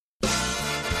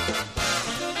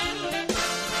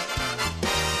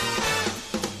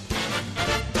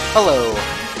Hello,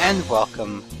 and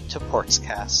welcome to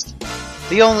Portscast,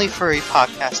 the only furry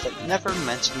podcast that never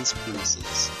mentions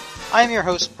penises. I'm your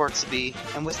host, Portsby,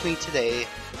 and with me today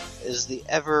is the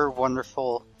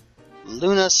ever-wonderful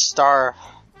Luna Star...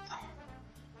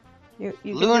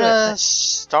 Luna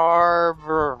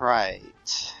Starbright.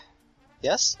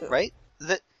 Yes? Right?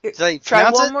 Did I Try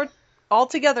pronounce one it? more. All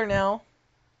together now.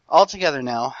 All together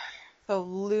now. So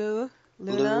Luna.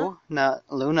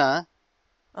 Luna.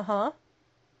 Uh-huh.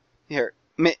 Here,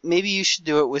 maybe you should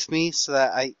do it with me so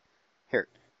that I... Here.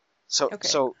 Okay.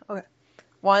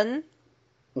 One,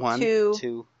 One,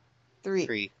 two, three.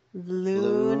 three.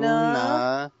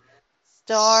 Luna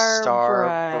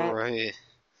Starbright.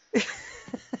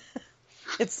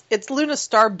 It's Luna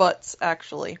Starbutts,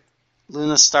 actually.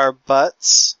 Luna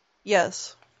Starbutts?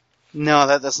 Yes. No,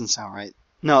 that doesn't sound right.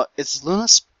 No, it's Luna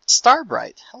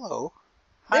Starbright. Hello.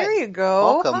 Hi. There you go.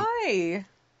 Welcome. Hi.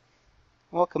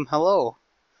 Welcome, hello.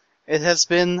 It has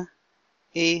been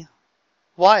a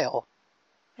while.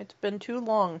 It's been too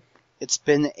long. It's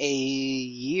been a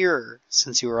year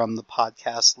since you were on the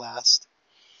podcast last.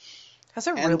 Has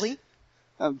it And really?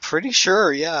 I'm pretty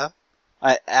sure, yeah.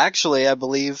 I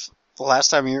believe the last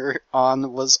time you were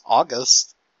on was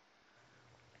August.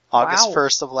 August Wow.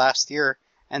 1st of last year.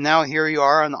 And now here you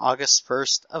are on August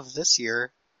 1st of this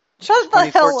year. Shut the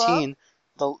hell up. 2014.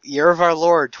 The year of our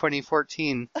Lord,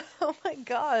 2014. Oh my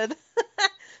god.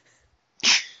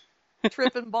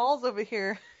 Tripping balls over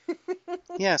here.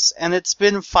 Yes, and it's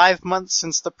been 5 months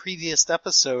since the previous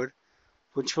episode,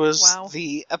 which was Wow.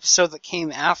 the episode that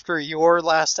came after your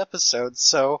last episode,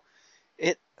 so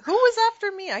Who was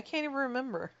after me? I can't even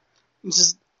remember.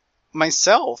 just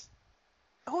myself.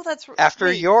 Oh, that's right.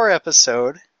 After your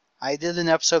episode, I did an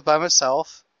episode by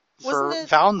myself for Wasn't it-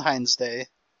 Valentine's Day.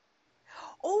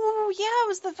 Oh, yeah, it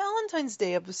was the Valentine's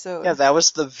Day episode. Yeah, that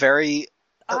was the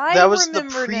I the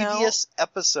remember previous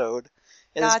episode.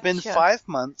 It has been Gotcha. 5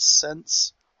 months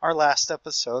since our last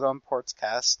episode on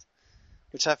Portscast,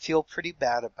 which I feel pretty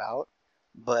bad about,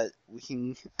 but we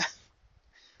can...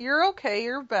 You're okay,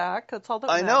 you're back. That's all that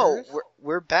I matters. know,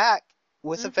 we're back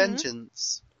with a Mhm.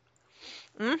 vengeance.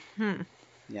 Mm-hmm.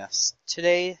 Yes,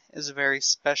 today is a very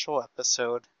special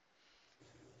episode.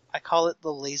 I call it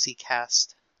the Lazy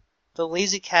Cast. The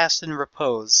Lazy Cast in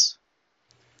repose.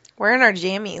 We're in our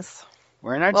jammies.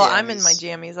 We're in our Well, jammies. I'm in my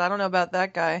jammies. I don't know about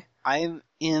that guy. I'm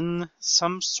in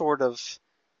some sort of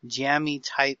jammy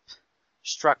type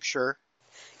structure.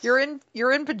 You're in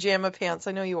pajama pants.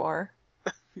 I know you are.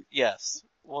 Yes.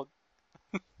 Well,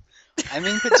 I'm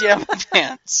in pajama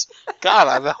pants. God,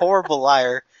 I'm a horrible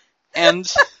liar. And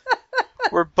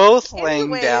we're both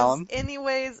laying down.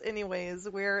 Anyways,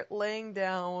 we're laying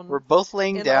down. We're both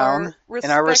laying in down in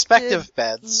our respective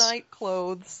beds. night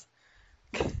clothes.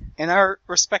 In our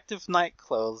respective night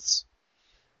clothes.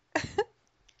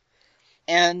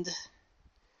 And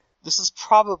this is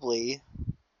probably,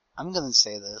 I'm going to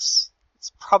say this,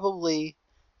 it's probably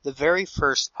the very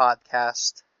first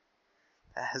podcast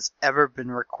that has ever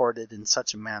been recorded in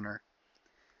such a manner.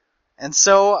 And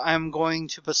so I'm going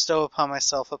to bestow upon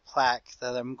myself a plaque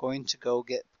that I'm going to go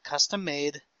get custom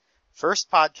made.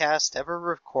 First podcast ever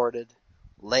recorded,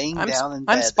 laying down in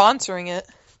bed. I'm sponsoring it.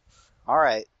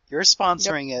 Alright, you're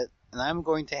sponsoring it, and I'm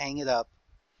going to hang it up,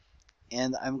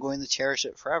 and I'm going to cherish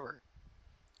it forever.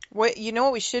 Wait, you know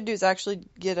what we should do is actually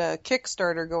get a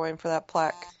Kickstarter going for that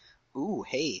plaque. Ooh,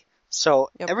 hey. So,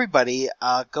 Yep. everybody,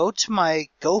 go to my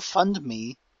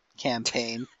GoFundMe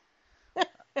campaign.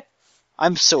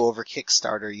 I'm so over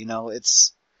Kickstarter, you know,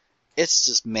 it's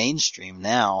just mainstream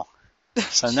now.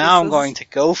 So now I'm Jesus. going to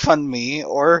GoFundMe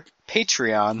or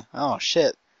Patreon. Oh,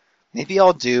 shit. Maybe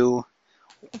I'll do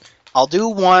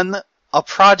a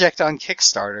project on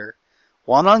Kickstarter,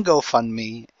 one on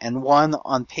GoFundMe, and one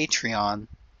on Patreon.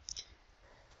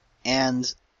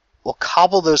 And we'll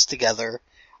cobble those together.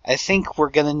 I think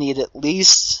we're going to need at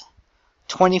least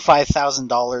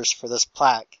 $25,000 for this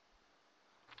plaque.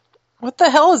 What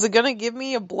the hell? Is it gonna give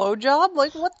me a blowjob?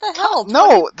 Like, what the hell?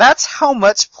 No, that's how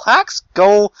much plaques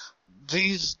go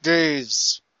these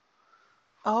days.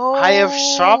 Oh. I have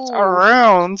shopped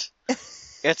around.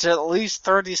 It's at least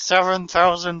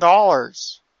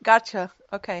 $37,000. Gotcha.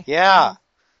 Okay. Yeah.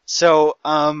 So,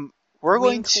 we're Wink,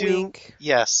 going to... wink.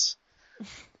 Yes.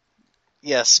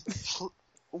 Yes.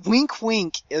 Wink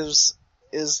wink is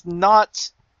not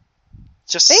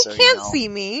just They so you can't know. see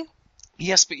me.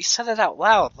 Yes, but you said it out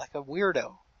loud like a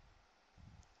weirdo.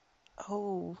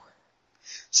 Oh.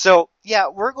 So, yeah,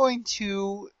 we're going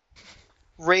to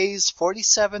raise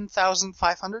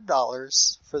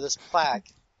 $47,500 for this plaque.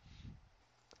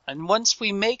 And once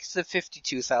we make the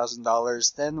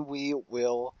 $52,000, then we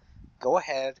will go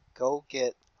ahead, go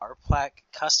get our plaque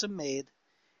custom made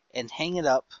and hang it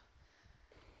up,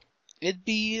 it'd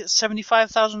be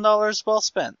 $75,000 well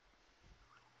spent.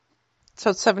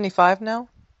 So it's 75 now?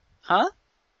 Huh?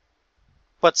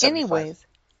 What's 75? Anyways.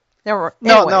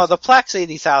 No, the plaque's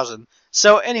 80,000.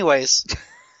 So anyways,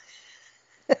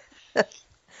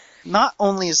 not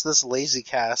only is this lazy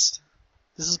cast,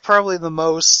 this is probably the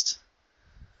most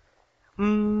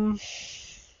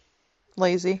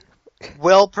lazy,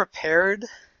 well prepared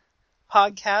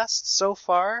podcast so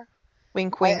far.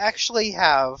 Wink, I wink. actually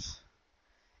have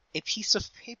a piece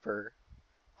of paper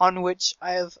on which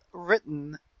I have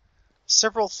written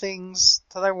several things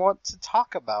that I want to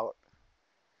talk about.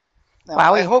 Now,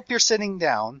 Wowie. I hope you're sitting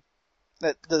down.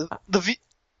 That the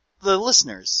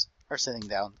listeners are sitting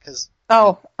down because I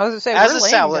was gonna say we're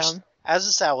laying down. As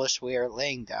established, we are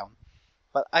laying down.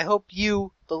 But I hope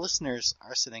you, the listeners,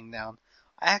 are sitting down.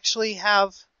 I actually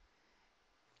have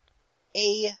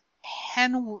a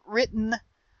handwritten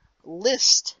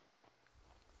list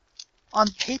on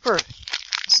paper.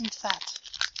 Listen to that.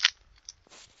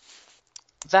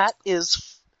 That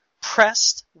is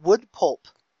pressed wood pulp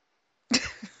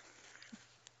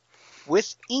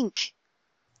with ink.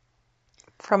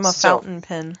 From a fountain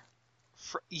pen.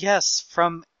 Yes,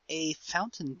 from a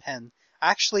fountain pen. I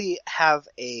actually have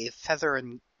a feather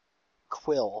and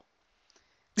quill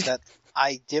that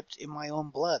I dipped in my own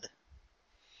blood.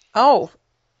 Oh.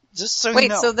 Just so wait, you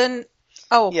know. So then...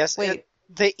 Oh, yes, wait.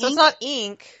 So ink, it's not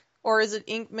ink, or is it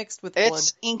ink mixed with blood?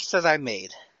 It's ink that I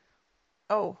made.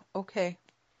 Oh, okay.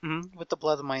 With the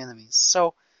blood of my enemies.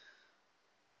 So,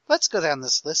 let's go down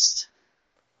this list.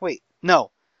 Wait,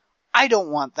 no. I don't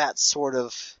want that sort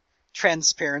of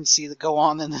transparency to go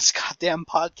on in this goddamn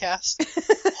podcast.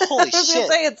 Holy I was shit. gonna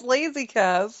say it's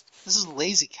LazyCast. This is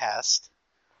LazyCast.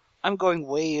 I'm going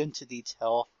way into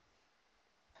detail.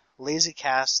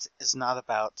 LazyCast is not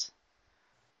about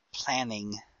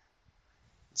planning.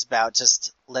 It's about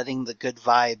just letting the good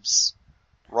vibes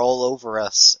roll over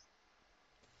us.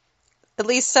 At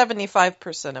least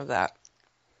 75% of that.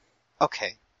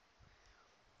 Okay.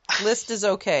 List is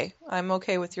okay. I'm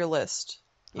okay with your list.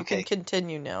 You Okay. can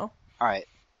continue now. Alright.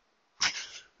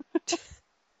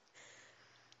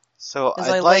 So As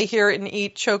I'd I like lay here and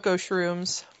eat Choco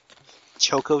Shrooms.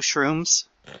 Choco Shrooms.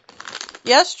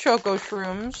 Yes, Choco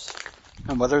Shrooms.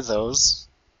 And what are those?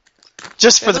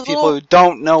 Just for They're the those people little- who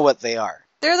don't know what they are.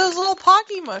 They're those little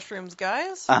Pocky mushrooms,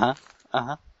 guys.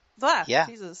 Uh-huh. Yeah.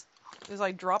 Jesus. As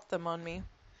I drop them on me.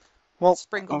 Well,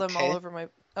 Sprinkle them okay. all over my...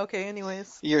 Okay,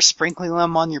 anyways. You're sprinkling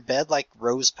them on your bed like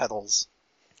rose petals.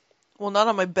 Well, not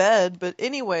on my bed, but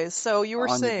anyways. So you were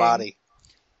on saying... your body.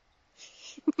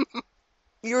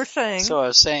 You were saying... So I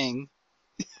was saying...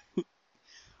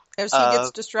 As he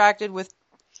gets distracted with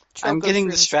Choco I'm getting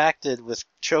Shrooms. distracted with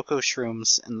Choco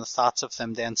Shrooms and the thoughts of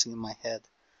them dancing in my head.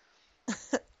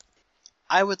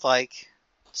 I would like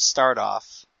to start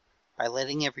off by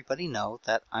letting everybody know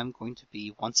that I'm going to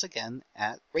be once again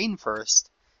at Rainforest.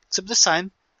 Except this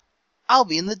time, I'll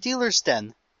be in the dealer's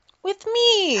den. With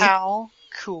me! How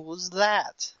cool is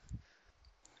that?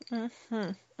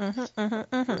 Mm-hmm.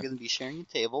 We're going to be sharing a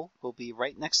table. We'll be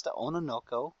right next to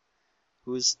Ononoko,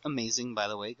 who is amazing, by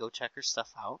the way. Go check her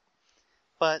stuff out.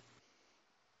 But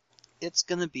it's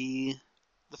going to be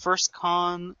the first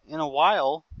con in a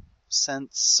while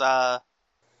since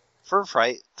Fur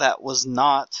Fright that was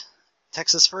not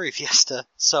Texas Furry Fiesta.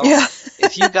 So Yeah.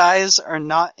 if you guys are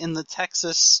not in the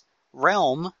Texas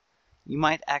realm, you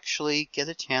might actually get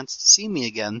a chance to see me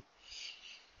again.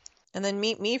 And then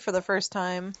meet me for the first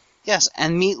time. Yes,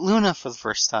 and meet Luna for the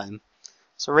first time.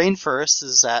 So Rainforest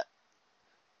is at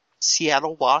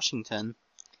Seattle, Washington.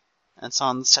 And it's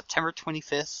on September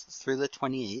 25th through the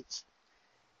 28th.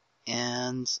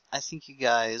 And I think you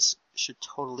guys should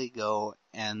totally go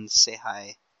and say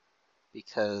hi,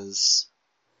 because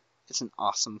it's an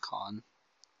awesome con.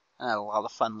 I had a lot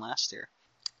of fun last year.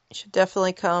 You should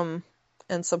definitely come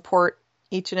and support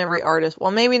each and every artist.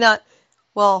 Well, maybe not.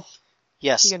 Well,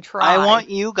 Yes, you can try. I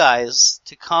want you guys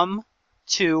to come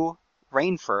to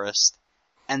Rainforest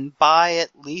and buy at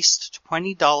least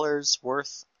 $20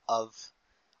 worth of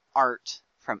art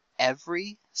from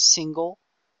every single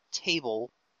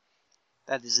table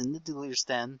that is in the dealer's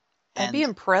den. That'd be and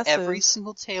impressive. Every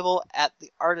single table at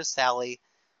the artist alley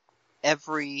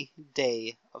every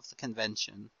day of the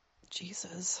convention.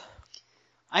 Jesus.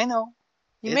 I know.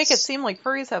 You make it seem like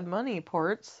furries have money,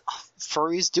 Ports.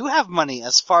 Furries do have money,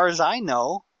 as far as I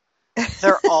know.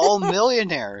 They're all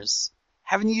millionaires.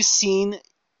 Haven't you seen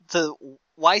the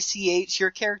YCH, your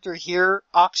character here,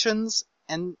 auctions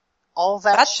and all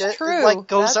that That's shit? true. It like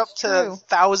goes That's up to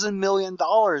true. $1,000 million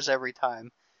every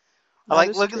time. I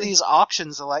That is look at true. these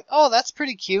auctions. I'm like, oh, that's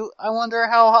pretty cute. I wonder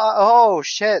how. Oh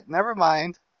shit! Never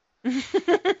mind.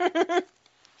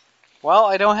 Well,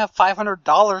 I don't have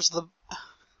 $500 to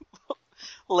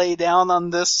lay down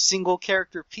on this single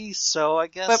character piece, so I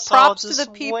guess But I'll props to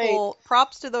just the wait. people,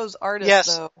 props to those artists,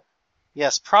 Yes, though.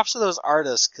 yes. Props to those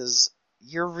artists because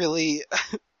you're really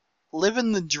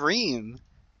living the dream.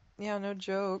 Yeah, no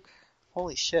joke.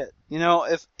 Holy shit! You know,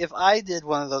 if I did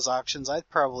one of those auctions, I'd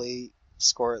probably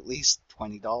score at least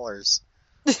 $20.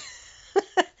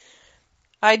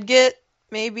 I'd get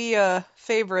maybe a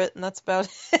favorite, and that's about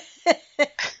it.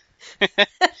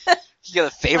 You get a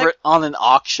favorite on an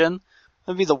auction.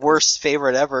 That'd be the worst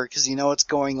favorite ever because you know it's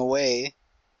going away.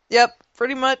 Yep,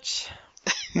 pretty much.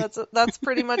 That's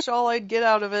pretty much all I'd get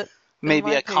out of it in Maybe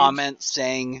my a page. comment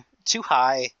saying too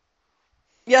high.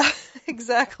 Yeah,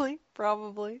 exactly.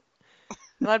 Probably.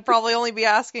 And I'd probably only be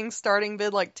asking starting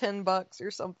bid like $10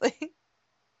 or something.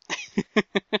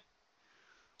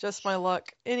 Just my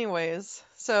luck. Anyways,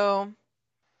 so,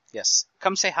 Yes,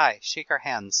 come say hi, shake our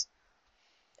hands.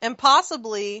 and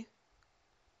possibly,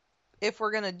 if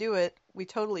we're gonna do it, we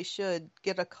totally should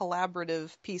get a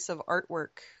collaborative piece of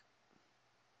artwork,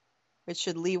 which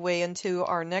should leeway into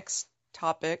our next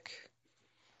topic.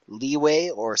 Leeway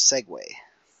or segue?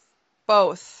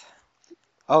 Both.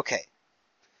 Okay.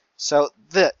 So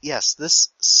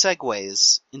this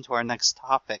segues into our next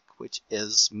topic, which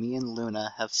is me and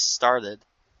Luna have started.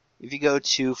 If you go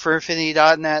to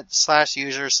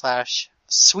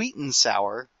furfinity.net/user/sweet and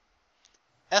sour,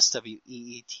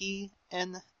 SWEETNSOUR,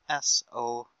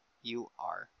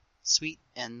 sweet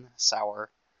and sour,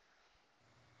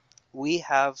 we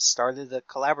have started a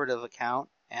collaborative account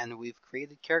and we've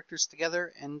created characters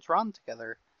together and drawn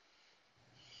together.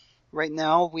 Right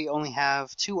now, we only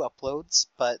have 2 uploads,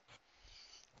 but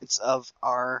it's of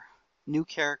our new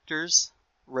characters,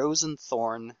 Rose and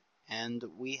Thorn, and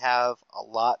we have a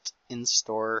lot in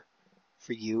store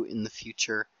for you in the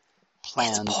future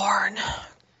planned. It's porn.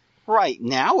 Right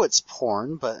now it's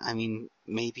porn, but I mean,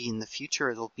 maybe in the future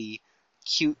it'll be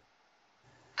cute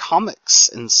comics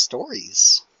and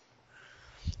stories.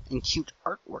 And cute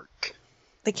artwork.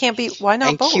 They can't be. Why not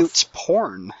and both? Cute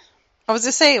porn. I was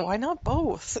just saying, why not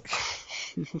both?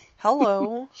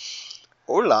 Hello.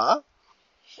 Hola.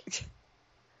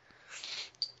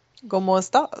 ¿Cómo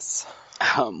estás?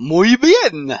 Muy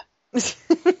bien.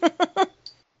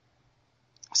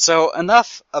 So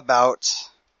enough about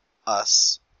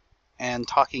us and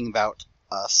talking about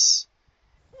us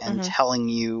and telling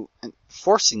you and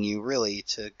forcing you really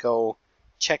to go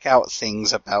check out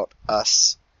things about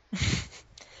us.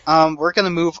 We're going to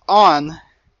move on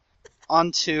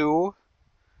to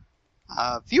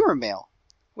viewer mail,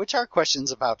 which are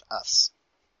questions about us.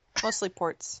 Mostly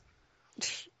ports.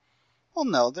 Well,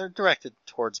 no, they're directed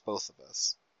towards both of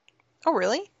us. Oh,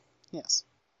 really? Yes.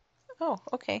 Oh,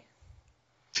 okay.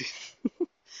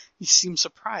 You seem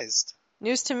surprised.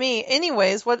 News to me.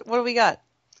 Anyways, what do we got?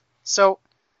 So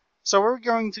we're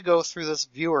going to go through this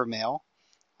viewer mail.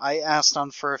 I asked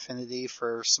on Fur Affinity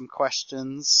for some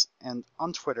questions, and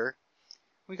on Twitter,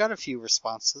 we got a few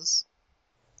responses.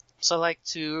 So I'd like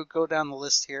to go down the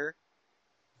list here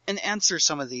and answer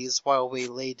some of these while we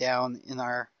lay down in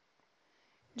our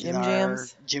Jim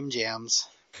Jams. Jim Jams.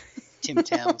 Tim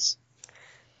Tams.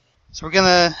 So we're going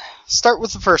to start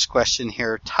with the first question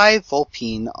here. Ty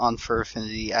Volpine on Fur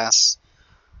Affinity asks,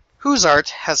 whose art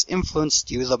has influenced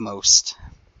you the most?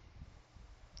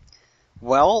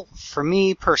 Well, for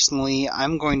me personally,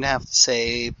 I'm going to have to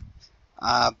say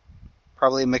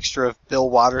probably a mixture of Bill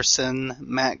Watterson,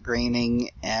 Matt Groening,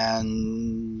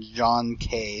 and John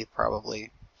K.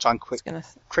 probably. John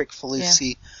Kricfalusi.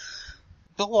 Yeah.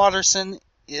 Bill Watterson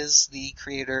is the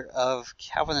creator of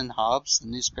Calvin and Hobbes, the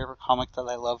newspaper comic that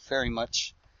I love very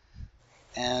much,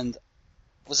 and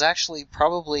was actually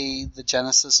probably the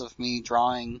genesis of me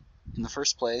drawing in the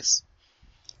first place.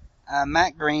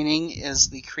 Matt Groening is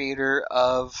the creator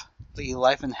of the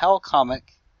Life in Hell comic,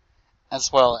 as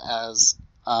well as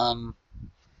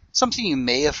something you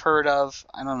may have heard of.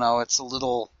 I don't know, it's a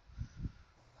little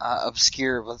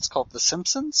obscure, but it's called The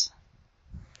Simpsons.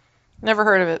 Never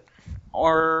heard of it.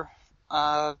 Or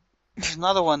there's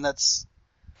another one that's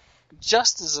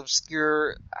just as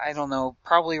obscure, I don't know,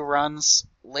 probably runs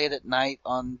late at night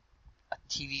on a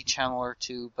TV channel or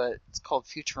two, but it's called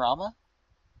Futurama.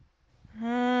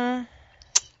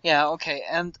 Yeah, okay,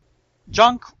 and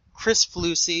John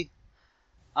Kricfalusi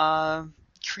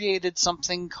created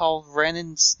something called Ren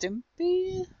and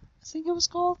Stimpy, I think it was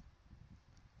called.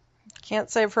 Can't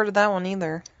say I've heard of that one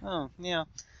either. Oh, yeah.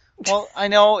 Well, I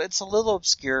know it's a little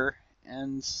obscure,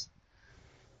 and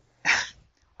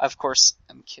of course,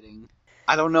 I'm kidding.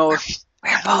 I don't know if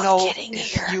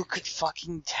here. you could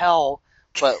fucking tell,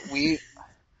 but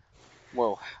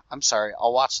Whoa, I'm sorry.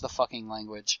 I'll watch the fucking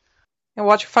language. And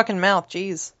watch your fucking mouth,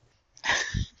 jeez.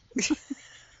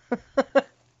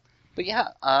 But yeah,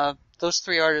 those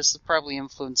three artists have probably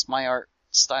influenced my art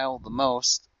style the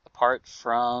most, apart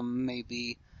from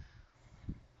maybe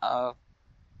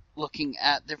looking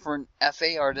at different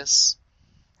FA artists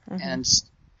and just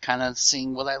kind of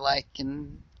seeing what I like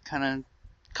and kind of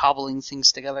cobbling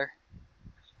things together.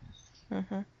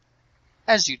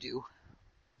 As you do.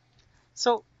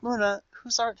 So, Luna,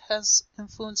 whose art has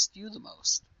influenced you the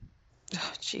most?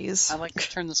 Oh, jeez. I'd like to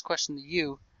turn this question to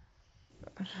you.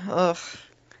 Ugh.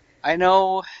 I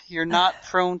know you're not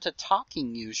prone to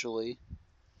talking usually.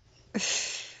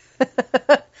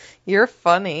 You're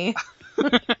funny.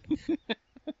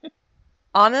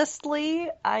 Honestly,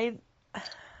 I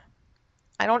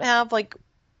don't have like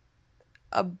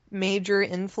a major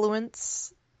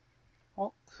influence.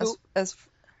 Well,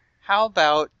 how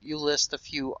about you list a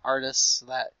few artists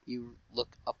that you look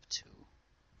up to?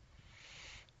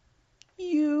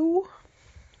 You.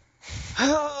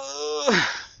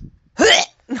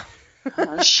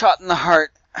 Shot in the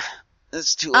heart.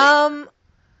 It's too late.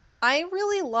 I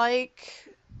really like.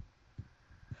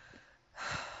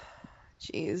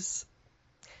 Jeez.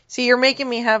 See, you're making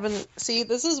me See,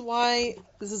 this is why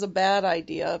this is a bad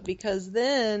idea, because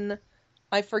then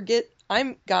I forget.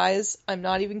 Guys, I'm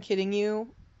not even kidding you.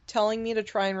 Telling me to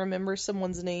try and remember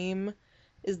someone's name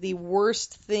is the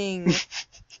worst thing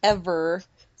ever.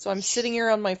 So I'm sitting here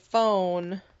on my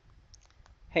phone.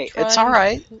 Hey, it's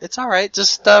alright. It's alright.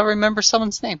 Just remember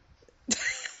someone's name.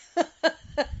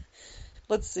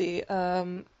 Let's see.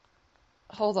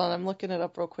 Hold on, I'm looking it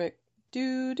up real quick.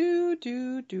 Do do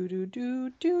do do do do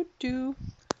do do.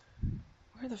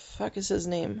 Where the fuck is his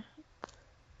name?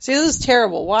 See, this is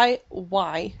terrible.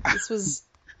 Why? This was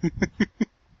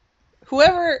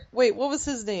whoever. Wait, what was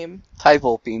his name? Ty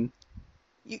Volpine.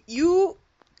 You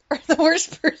are the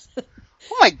worst person.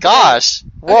 Oh my gosh!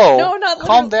 Whoa! No, not literally.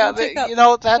 Calm down.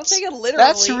 Don't take it literally.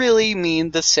 That's really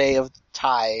mean to say of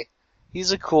Ty.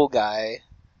 He's a cool guy.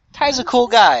 Ty's a cool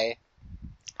guy.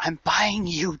 I'm buying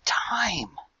you time.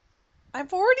 I'm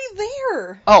already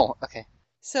there. Oh, okay.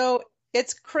 So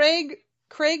it's Craig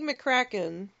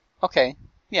McCracken. Okay.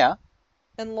 Yeah.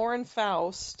 And Lauren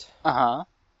Faust. Are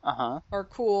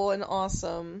cool and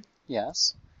awesome.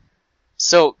 Yes.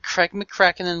 So Craig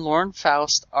McCracken and Lauren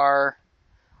Faust are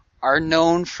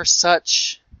known for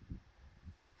such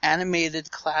animated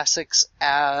classics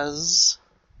as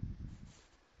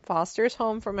Foster's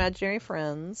Home for Imaginary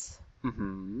Friends.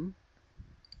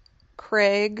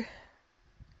 Craig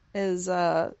is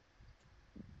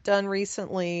done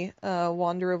recently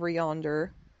Wander Over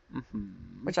Yonder,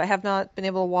 which I have not been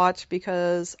able to watch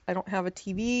because I don't have a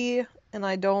TV and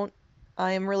I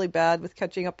am really bad with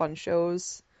catching up on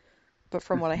shows. But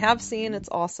from what I have seen, it's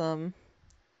awesome.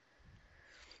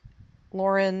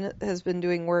 Lauren has been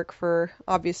doing work for,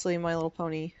 obviously, My Little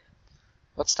Pony.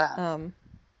 What's that? I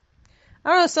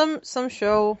don't know, some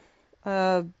show.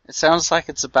 It sounds like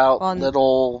it's about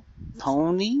little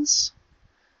ponies?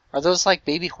 Are those like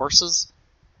baby horses?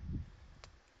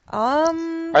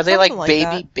 Are they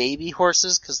like baby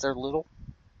horses because they're little?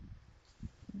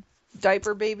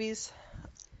 Diaper babies?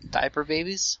 Diaper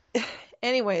babies?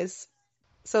 Anyways,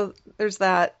 so there's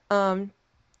that.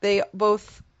 They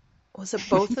both... Was it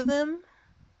both of them?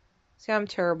 See, I'm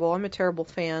terrible. I'm a terrible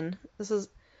fan. This is...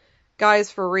 Guys,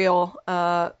 for real.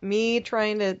 Me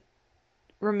trying to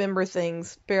remember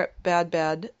things.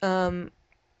 Bad.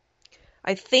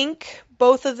 I think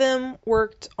both of them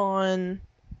worked on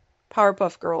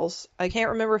Powerpuff Girls. I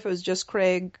can't remember if it was just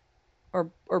Craig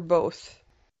or both.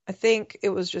 I think it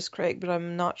was just Craig, but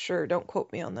I'm not sure. Don't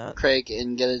quote me on that. Craig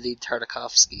and Gennady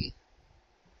Tartakovsky.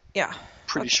 Yeah.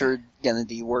 Pretty sure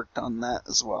Gennady worked on that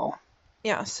as well.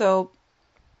 Yeah, so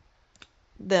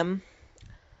them.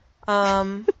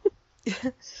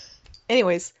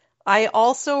 Anyways, I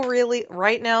also really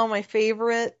right now my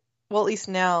favorite, well at least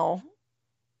now,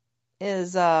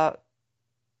 is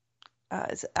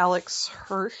Alex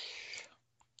Hirsch.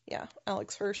 Yeah,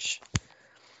 Alex Hirsch.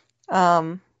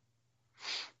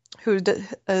 Who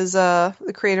is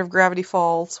the creator of Gravity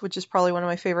Falls, which is probably one of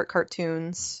my favorite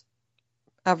cartoons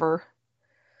ever.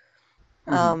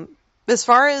 As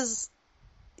far as,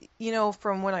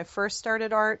 from when I first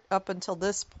started art up until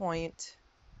this point,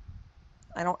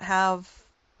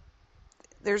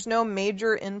 there's no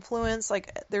major influence.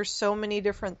 Like, there's so many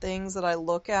different things that I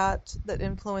look at that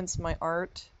influence my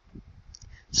art.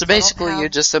 So basically, you're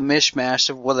just a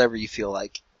mishmash of whatever you feel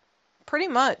like. Pretty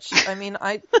much. I mean,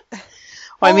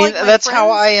 that's how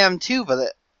I am too,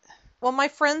 but Well, my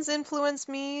friends influence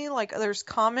me. Like, there's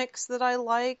comics that I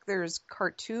like. There's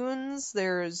cartoons.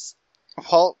 There's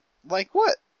Well, like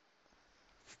what?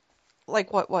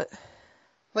 like what?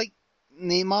 Like,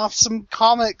 name off some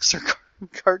comics or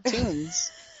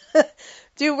cartoons.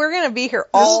 Dude, we're gonna be here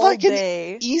This is all like an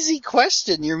day. easy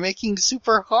question. You're making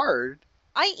super hard.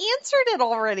 I answered it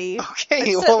already.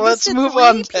 Okay, I well, let's listed move 3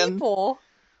 on then. people.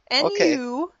 And Okay.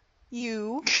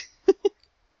 you.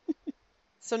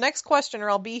 So next question, or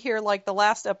I'll be here like the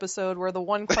last episode where the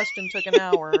one question took an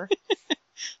hour.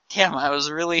 Damn, I was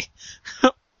really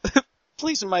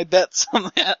placing my bets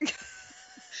on that.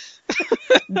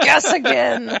 Guess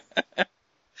again.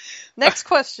 Next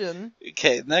question.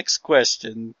 Okay, next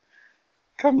question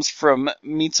comes from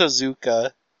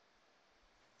Mitsuzuka.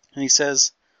 And he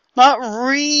says, not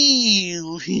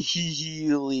really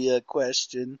a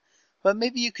question, but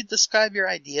maybe you could describe your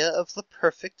idea of the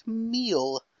perfect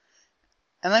meal.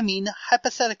 And I mean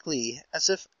hypothetically, as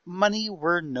if money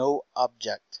were no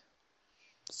object.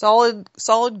 Solid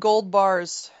gold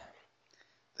bars.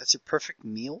 That's your perfect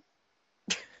meal?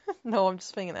 No, I'm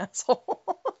just being an asshole.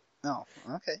 Oh,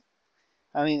 okay.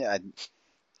 I mean, I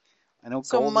know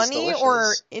So gold money is delicious.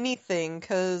 or anything,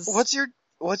 because What's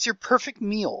your perfect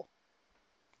meal?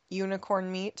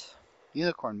 unicorn meat.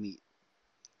 Unicorn meat.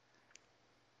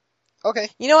 Okay.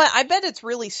 You know what? I bet it's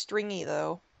really stringy,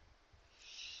 though.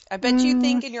 I bet you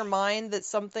think in your mind that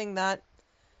something that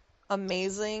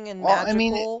amazing and Well, magical. I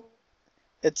mean,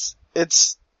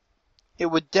 it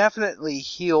would definitely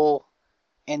heal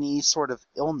any sort of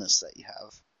illness that you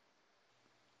have.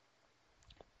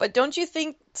 But don't you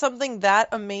think something that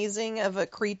amazing of a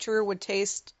creature would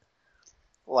taste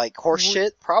Like horse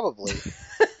shit? Probably.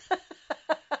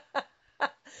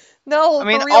 No, I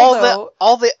mean, for real though.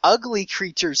 all the ugly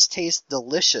creatures taste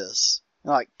delicious. You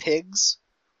know, like pigs.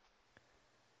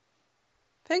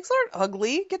 Pigs aren't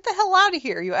ugly. Get the hell out of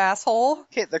here, you asshole.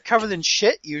 Okay, they're covered in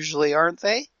shit usually, aren't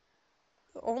they?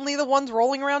 Only the ones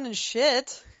rolling around in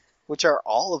shit. Which are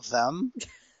all of them.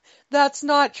 That's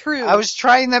not true. I was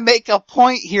trying to make a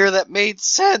point here that made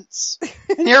sense,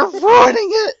 and you're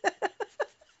ruining it!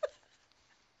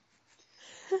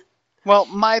 Well,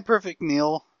 my perfect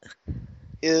meal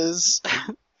is,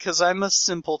 because I'm a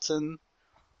simpleton,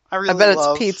 I really bet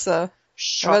love... it's pizza.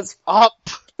 Shut up!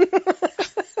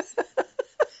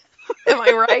 Am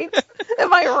I right?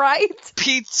 Am I right?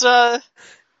 Pizza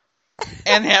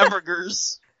and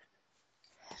hamburgers.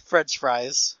 French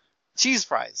fries. Cheese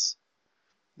fries.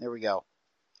 There we go.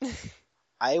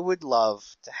 I would love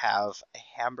to have a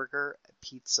hamburger, a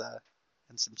pizza,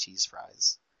 and some cheese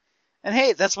fries. And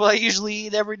hey, that's what I usually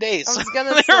eat every day. I So was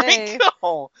gonna there say. we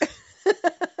go.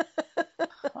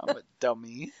 I'm a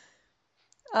dummy.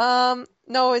 No,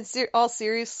 in all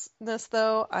seriousness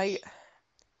though,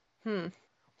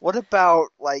 What about,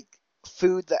 like,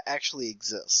 food that actually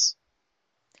exists?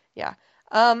 Yeah.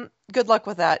 Good luck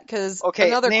with that, because Okay,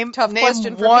 another tough name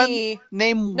question for one, me.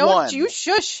 Name No, one. you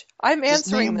shush. I'm Just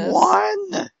answering name this.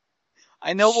 one.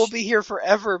 I know we'll be here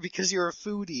forever because you're a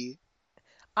foodie.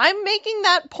 I'm making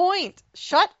that point.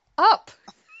 Shut up.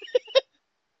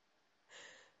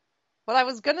 What I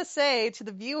was gonna say to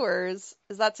the viewers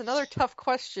is that's another tough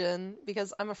question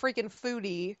because I'm a freaking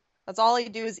foodie. That's all I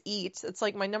do is eat. It's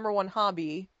like my number one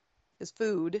hobby is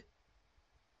food.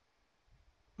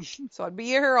 So I'd be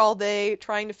here all day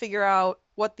trying to figure out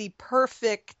what the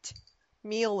perfect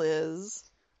meal is.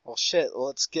 Well, shit,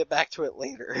 let's get back to it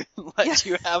later. Let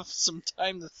you have some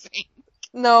time to think.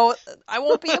 No, I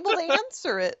won't be able to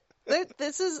answer it.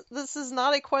 This is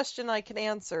not a question I can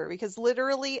answer because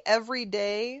literally every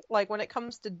day, like when it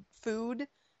comes to food,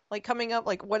 like coming up,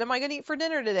 like what am I going to eat for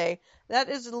dinner today? That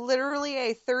is literally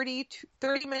a 30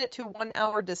 minute to 1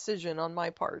 hour decision on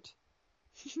my part.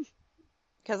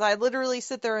 Because I literally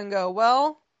sit there and go,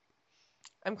 well,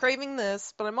 I'm craving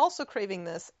this, but I'm also craving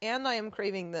this, and I am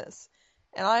craving this.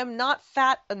 And I am not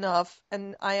fat enough,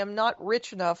 and I am not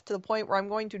rich enough to the point where I'm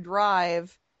going to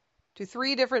drive to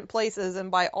 3 different places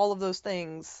and buy all of those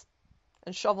things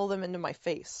and shovel them into my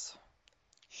face.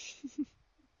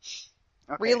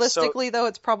 Okay, Realistically, though,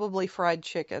 it's probably fried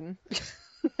chicken.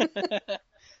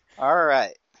 All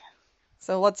right.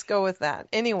 So let's go with that.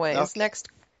 Anyways, Okay.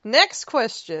 next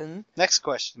question. Next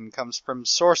question comes from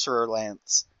Sorcerer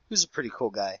Lance, who's a pretty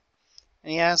cool guy.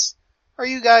 And he asks, are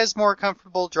you guys more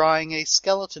comfortable drawing a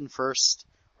skeleton first,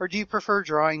 or do you prefer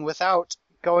drawing without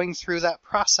going through that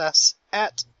process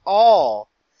at all?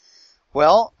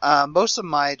 Well, most of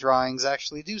my drawings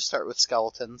actually do start with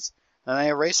skeletons. Then I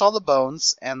erase all the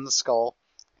bones and the skull,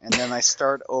 and then I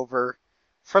start over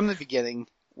from the beginning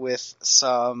with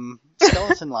some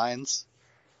skeleton lines.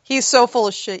 He's so full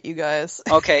of shit, you guys.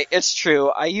 Okay, it's true.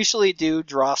 I usually do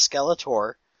draw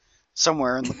Skeletor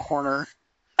somewhere in the corner.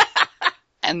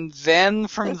 And then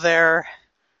from there...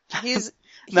 He's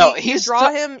No, you he's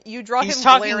draw him he's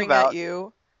talking glaring about... at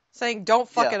you, saying, "Don't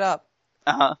fuck Yeah. it up."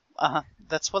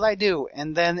 That's what I do.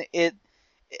 And then it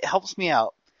helps me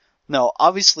out. No,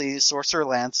 obviously, Sorcerer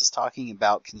Lance is talking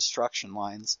about construction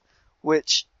lines,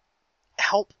 which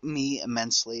help me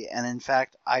immensely, and in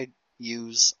fact, I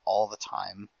use all the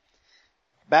time.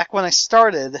 Back when I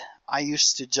started, I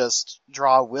used to just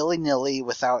draw willy-nilly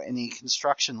without any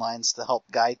construction lines to help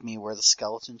guide me where the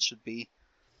skeleton should be.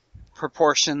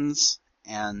 Proportions,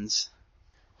 and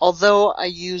although I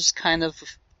use kind of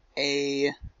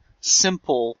a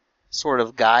simple sort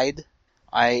of guide,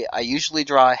 I usually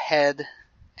draw a head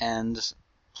and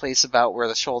place about where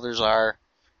the shoulders are,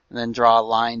 and then draw a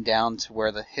line down to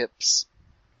where the hips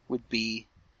would be,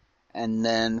 and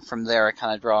then from there I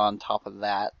kind of draw on top of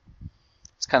that.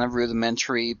 It's kind of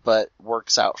rudimentary, but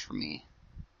works out for me.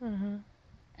 Mm-hmm.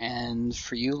 And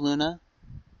for you, Luna?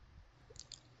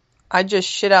 I just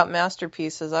shit out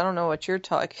masterpieces. I don't know what you're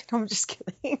talking. I'm just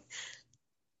kidding.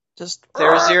 Just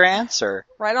There's your answer.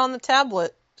 right on the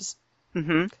tablet. Just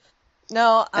Mm-hmm.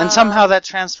 no. And somehow that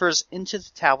transfers into the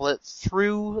tablet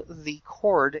through the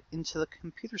cord into the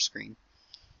computer screen.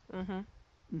 Mm-hmm.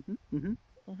 Mm-hmm. Mm-hmm.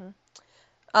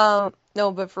 Mm-hmm.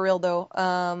 No, but for real though,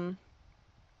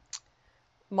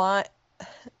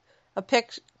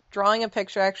 drawing a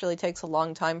picture actually takes a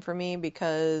long time for me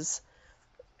because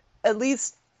at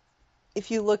least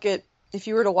if you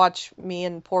were to watch me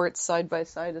and Port side by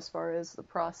side as far as the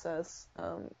process,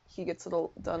 he gets it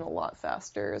done a lot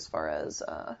faster as far as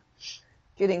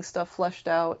getting stuff fleshed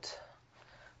out.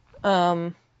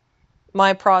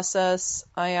 My process,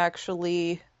 I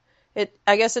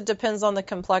guess it depends on the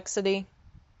complexity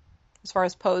as far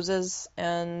as poses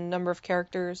and number of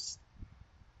characters.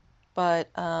 But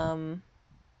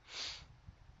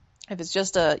if it's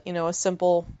just a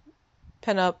simple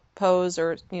pin-up pose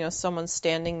or someone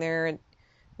standing there, and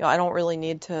I don't really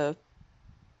need to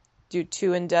do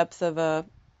too in-depth of a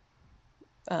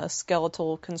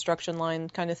skeletal construction line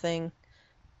kind of thing.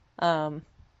 Normally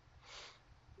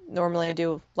I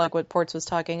do like what Ports was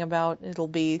talking about. It'll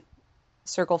be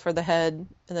circle for the head,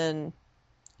 and then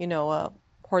a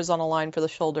horizontal line for the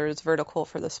shoulders, vertical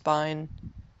for the spine,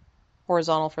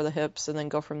 horizontal for the hips, and then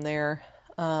go from there.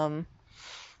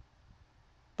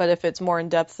 But if it's more in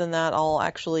depth than that, I'll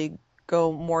actually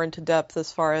go more into depth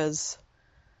as far as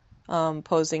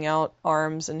posing out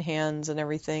arms and hands and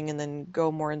everything, and then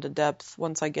go more into depth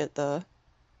once I get the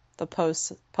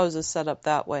poses set up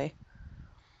that way.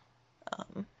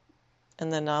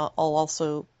 And then I'll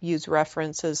also use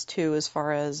references too, as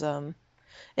far as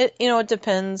it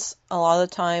depends. A lot of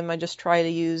the time, I just try to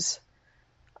use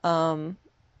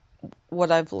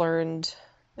what I've learned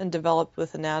and developed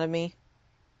with anatomy,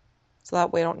 so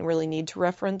that way I don't really need to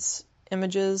reference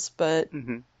images. But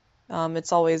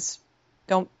it's always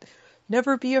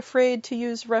never be afraid to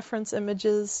use reference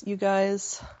images, you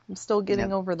guys. I'm still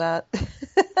getting over that.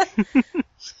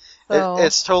 So,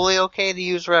 it's totally okay to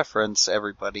use reference,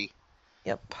 everybody.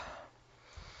 Yep.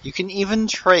 You can even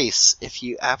trace if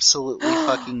you absolutely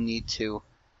fucking need to.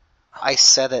 I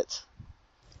said it.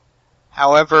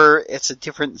 However, it's a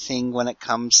different thing when it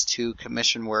comes to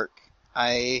commission work.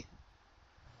 I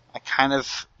kind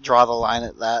of draw the line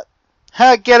at that.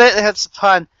 Get it? It's a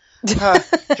pun. Draw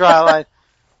a line.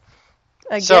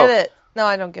 I get it. No,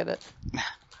 I don't get it. I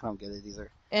don't get it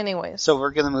either. Anyways. So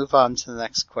we're going to move on to the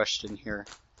next question here.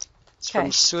 It's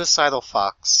from Suicidal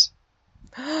Fox.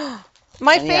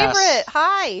 My favorite!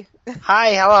 Hi!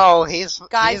 Hi, hello.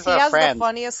 Guys, he has friend. the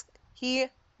funniest... He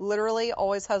literally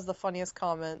always has the funniest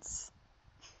comments.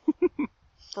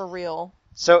 For real.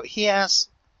 So he asks,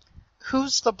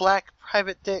 who's the black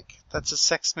private dick that's a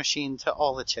sex machine to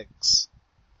all the chicks?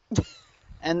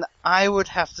 And I would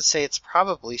have to say it's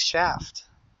probably Shaft.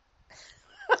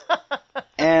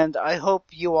 And I hope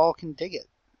you all can dig it.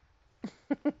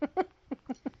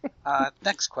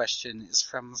 Next question is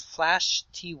from Flash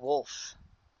T. Wolf.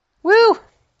 Woo!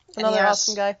 Another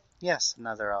awesome guy. Yes,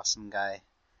 another awesome guy.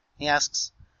 He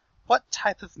asks, what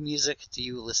type of music do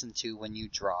you listen to when you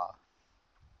draw?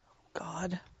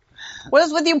 God. What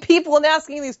is with you people and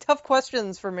asking these tough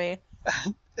questions for me?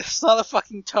 It's not a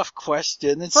fucking tough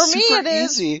question. It's for super me it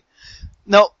easy. Is.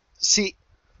 No, see,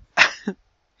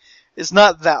 it's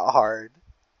not that hard.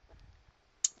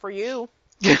 For you.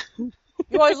 You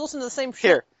always listen to the same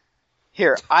shit.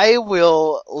 Here, I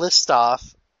will list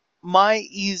off my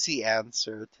easy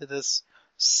answer to this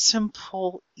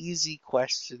simple, easy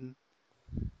question.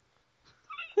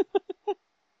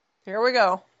 Here we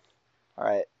go.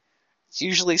 Alright. It's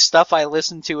usually stuff I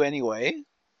listen to anyway.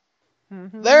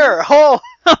 Mm-hmm. There! Oh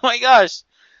my gosh!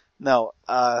 No,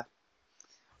 I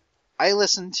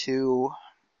listen to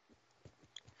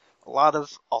a lot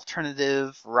of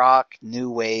alternative rock,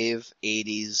 new wave,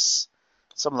 80s,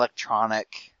 some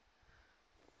electronic.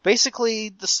 Basically,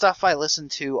 the stuff I listen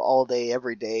to all day,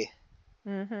 every day.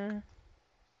 Mm-hmm.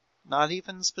 Not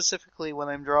even specifically when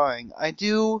I'm drawing. I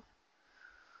do,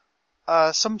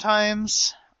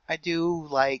 sometimes I do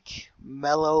like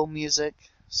mellow music.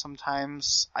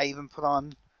 Sometimes I even put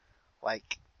on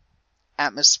like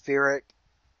atmospheric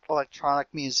electronic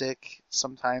music,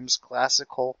 sometimes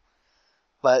classical.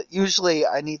 But usually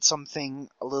I need something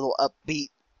a little upbeat,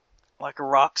 like a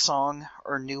rock song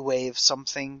or new wave,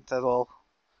 something that'll,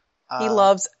 He uh,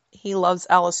 loves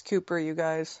Alice Cooper, you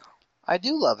guys. I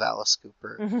do love Alice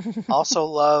Cooper. Mm-hmm. Also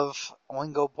love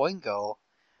Oingo Boingo.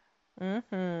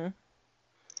 And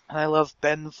I love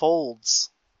Ben Folds.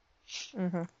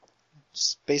 Mm-hmm.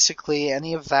 Just basically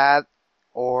any of that,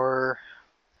 or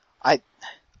I,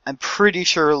 I'm pretty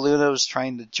sure Luna was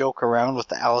trying to joke around with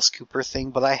the Alice Cooper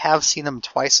thing, but I have seen him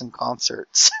twice in concert,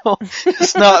 so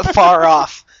it's not far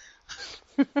off.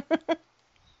 The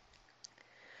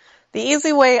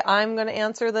easy way I'm going to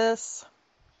answer this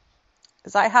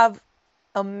is I have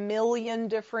a million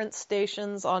different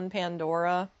stations on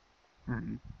Pandora.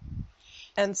 Mm-hmm.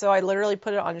 And so I literally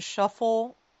put it on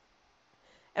shuffle.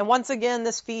 And once again,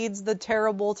 this feeds the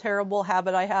terrible, terrible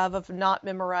habit I have of not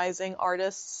memorizing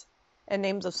artists and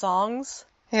names of songs.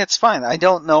 Hey, it's fine. I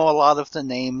don't know a lot of the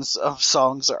names of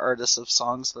songs or artists of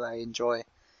songs that I enjoy.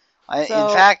 In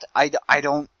fact, I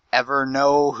don't ever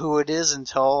know who it is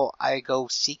until I go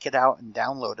seek it out and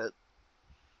download it.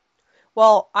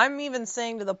 Well, I'm even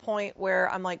saying to the point where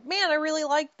I'm like, man, I really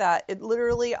like that. It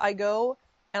literally, I go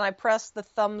and I press the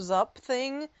thumbs up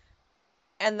thing,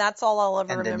 and that's all I'll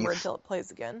ever remember until it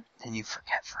plays again. Then you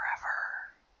forget forever.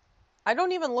 I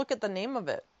don't even look at the name of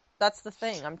it. That's the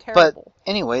thing. I'm terrible. But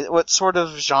anyway, what sort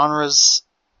of genres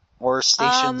or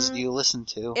stations do you listen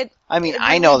to? I mean,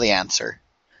 I know the answer.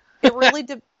 It really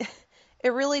it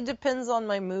really depends on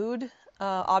my mood,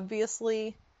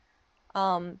 obviously.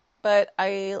 But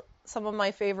some of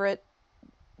my favorite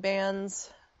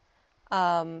bands,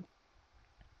 I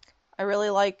really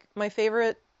like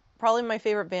probably my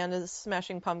favorite band is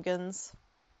Smashing Pumpkins.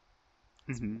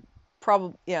 Mm-hmm.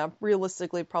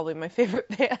 Realistically, probably my favorite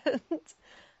band.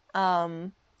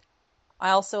 I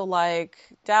also like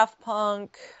Daft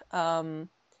Punk.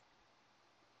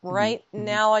 Right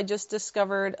now, I just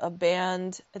discovered a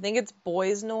band. I think it's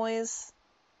Boys Noise.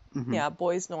 Mm-hmm. Yeah,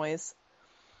 Boys Noise.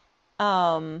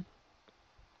 I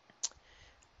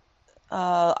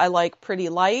like Pretty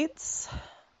Lights.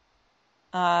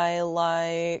 I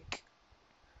like,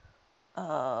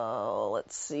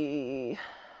 let's see,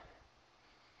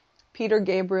 Peter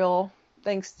Gabriel,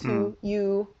 thanks to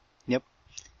you. Yep.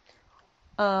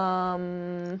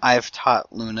 Um, I've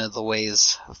taught Luna the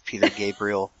ways of Peter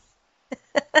Gabriel.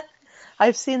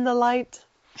 I've seen the light.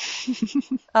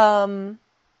 Yeah,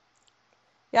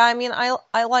 I mean,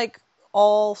 I like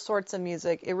all sorts of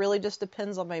music. It really just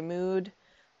depends on my mood.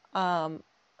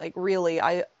 Like really,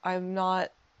 I'm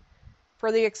not,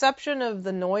 for the exception of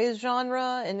the noise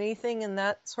genre and anything in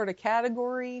that sort of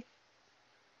category,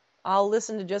 I'll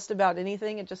listen to just about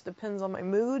anything. It just depends on my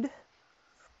mood.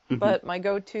 Mm-hmm. But my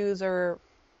go-tos are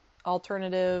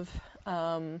alternative.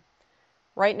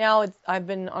 Right now, I've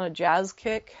been on a jazz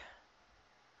kick.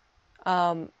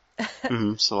 So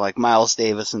like Miles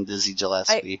Davis and Dizzy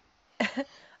Gillespie.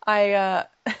 I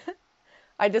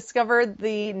discovered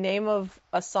the name of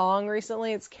a song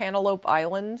recently. It's Cantaloupe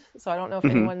Island. So I don't know if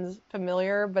anyone's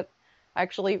familiar, but I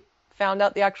actually found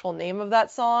out the actual name of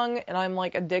that song, and I'm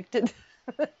like addicted.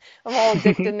 I'm all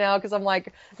addicted now because I'm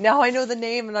like, now I know the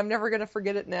name and I'm never going to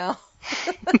forget it now.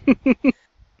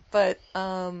 But,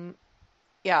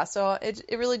 yeah, so it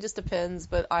really just depends,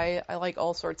 but I like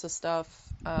all sorts of stuff.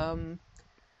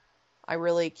 I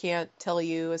really can't tell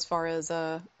you as far as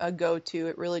a go-to.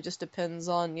 It really just depends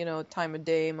on, time of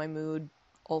day, my mood,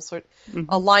 all sort,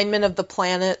 alignment of the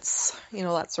planets,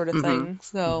 that sort of thing.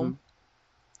 So,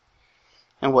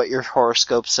 and what your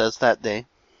horoscope says that day.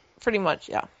 Pretty much,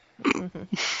 yeah.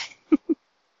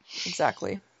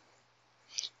 Exactly.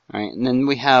 All right, and then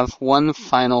we have one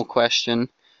final question,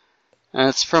 and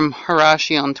it's from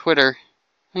Harashi on Twitter.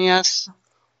 And he asks,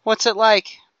 "What's it like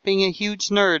being a huge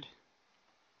nerd?"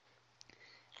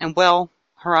 And well,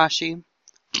 Harashi.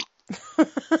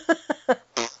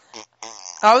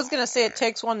 I was gonna say it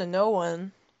takes one to know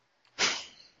one.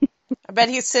 I bet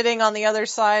he's sitting on the other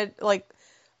side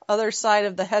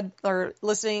of the head, or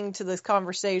listening to this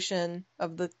conversation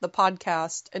of the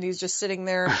podcast, and he's just sitting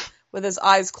there with his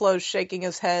eyes closed, shaking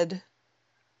his head.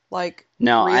 Like,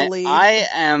 No, really? I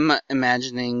am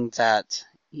imagining that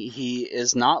he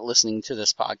is not listening to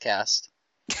this podcast.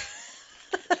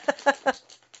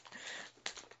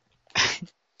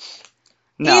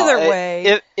 No, Either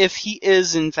way. if he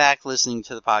is in fact listening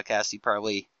to the podcast, he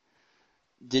probably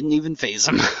didn't even faze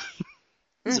him.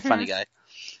 He's a funny guy.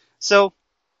 So,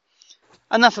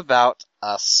 enough about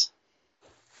us.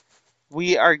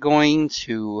 We are going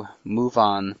to move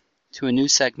on to a new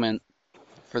segment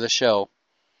for the show.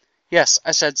 Yes,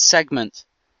 I said segment.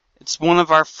 It's one of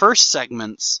our first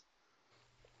segments.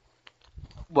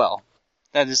 Well,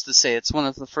 that is to say, it's one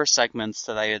of the first segments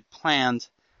that I had planned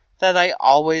that I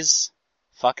always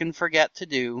fucking forget to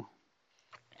do.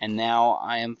 And now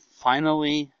I am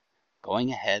finally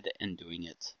going ahead and doing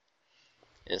it.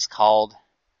 It is called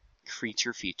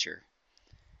Creature Feature.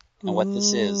 And what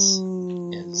this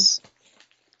is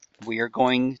we are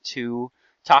going to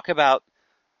talk about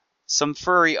some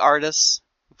furry artists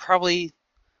who probably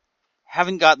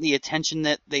haven't gotten the attention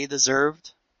that they deserve.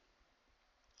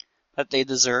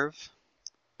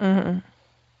 Mm-hmm.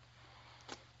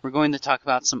 We're going to talk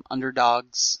about some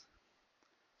underdogs,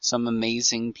 some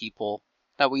amazing people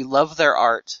that we love their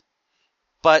art,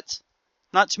 but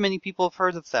not too many people have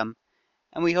heard of them.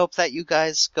 And we hope that you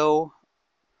guys go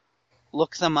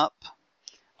look them up.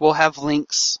 We'll have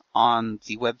links on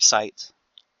the website,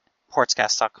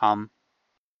 portscast.com.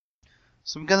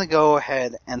 So I'm going to go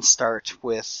ahead and start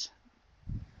with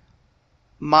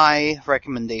my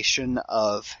recommendation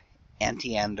of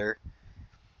Antiander.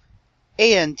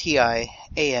 Antiander.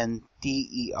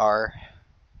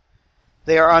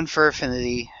 They are on Fur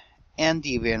Affinity and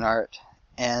DeviantArt,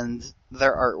 and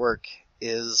their artwork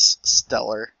is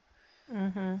stellar.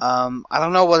 Mm-hmm. I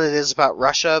don't know what it is about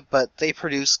Russia, but they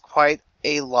produce quite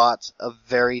a lot of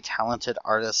very talented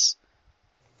artists,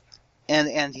 and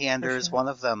Antiander is one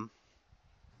of them.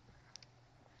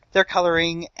 Their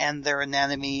coloring and their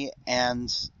anatomy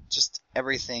and just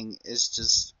everything is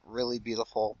just really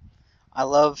beautiful. I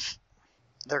love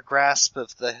their grasp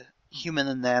of the human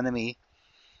anatomy.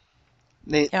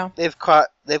 They've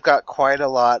got quite a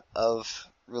lot of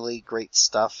really great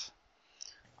stuff.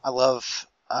 I love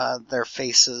their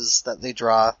faces that they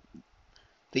draw.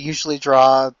 They usually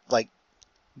draw like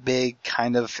big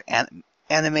kind of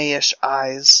anime-ish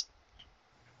eyes,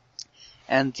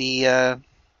 and the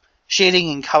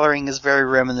shading and coloring is very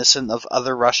reminiscent of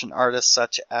other Russian artists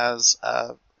such as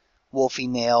Wolfie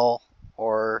Nail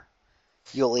or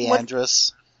Yuli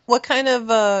Andrus. What kind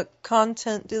of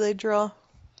content do they draw?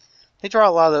 They draw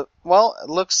a lot of, well, it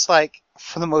looks like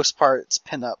for the most part it's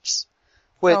pinups,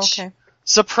 which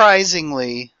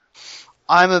surprisingly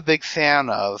I'm a big fan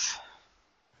of.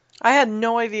 I had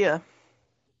no idea.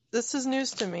 This is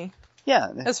news to me. Yeah.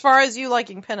 As far as you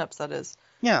liking pinups, that is.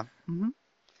 Yeah. Mm-hmm.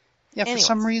 Yeah, anyways. For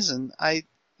some reason, I,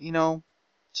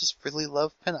 just really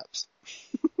love pinups.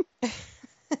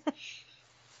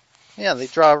 Yeah, they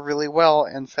draw really well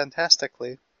and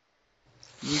fantastically.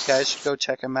 You guys should go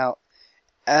check them out.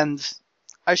 And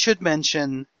I should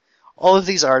mention, all of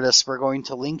these artists we're going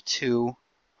to link to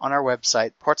on our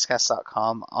website,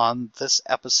 portscast.com, on this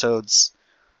episode's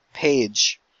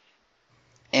page.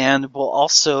 And we'll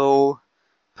also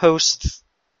post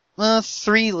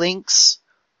 3 links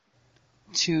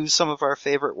to some of our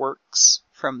favorite works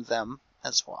from them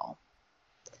as well.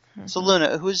 Mm-hmm. So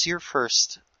Luna, who's your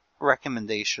first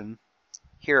recommendation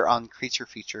here on Creature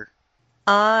Feature?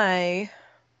 I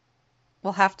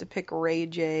will have to pick Ray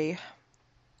J,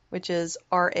 which is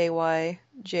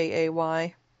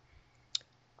RAYJAY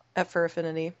at Fur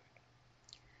Affinity.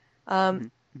 Mm-hmm.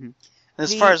 And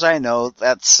as far as I know,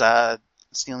 that's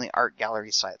it's the only art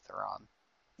gallery site they're on.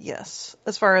 Yes,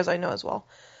 as far as I know as well.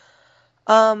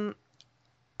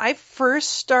 I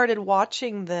first started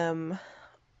watching them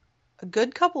a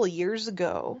good couple of years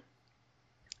ago,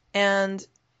 and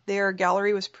their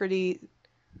gallery was pretty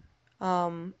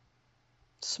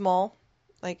small,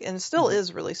 and it still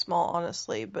is really small,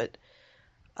 honestly, but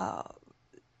I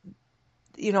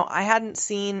hadn't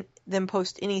seen them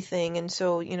post anything, and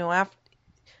so after,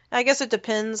 I guess it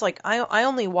depends. I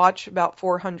only watch about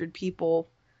 400 people,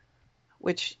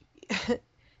 which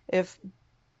if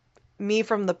me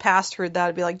from the past heard that,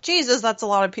 I'd be like, Jesus, that's a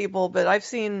lot of people. But I've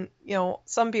seen,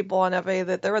 some people on FA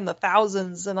that they're in the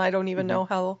thousands, and I don't even know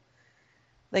how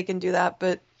they can do that.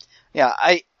 But yeah,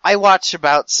 I watch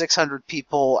about 600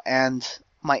 people, and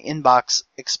my inbox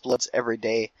explodes every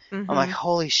day. Mm-hmm. I'm like,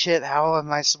 holy shit, how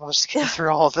am I supposed to get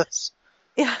through all this?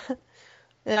 Yeah.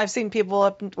 And I've seen people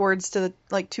upwards to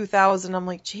 2,000. I'm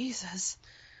like, Jesus.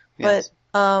 Yes.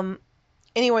 But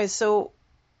anyway, so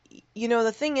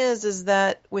the thing is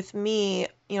that with me,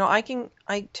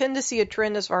 I tend to see a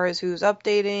trend as far as who's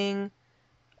updating.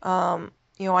 I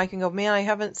can go, man, I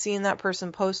haven't seen that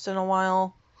person post in a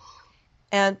while.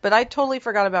 But I totally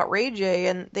forgot about Ray J,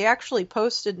 and they actually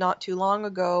posted not too long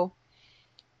ago.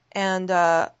 And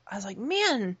I was like,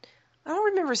 man, I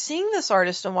don't remember seeing this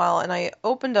artist in a while. And I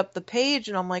opened up the page,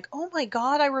 and I'm like, oh my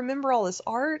God, I remember all this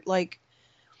art.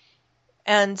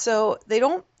 And so they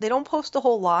don't post a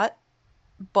whole lot,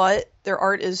 but their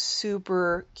art is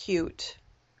super cute.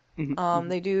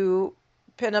 They do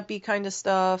pin-up-y kind of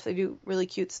stuff. They do really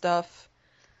cute stuff.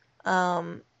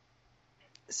 So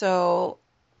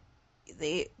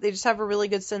they just have a really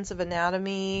good sense of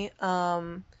anatomy.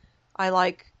 I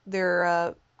like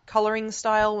their coloring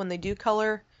style when they do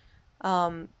color.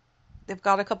 They've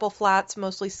got a couple flats,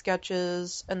 mostly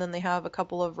sketches, and then they have a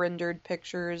couple of rendered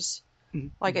pictures.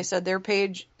 Like I said, their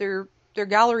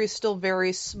gallery is still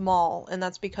very small, and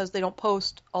that's because they don't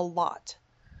post a lot.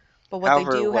 But what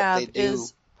However, they do what have they do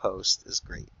post is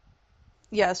great.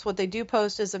 Yes, what they do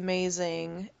post is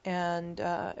amazing, and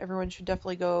everyone should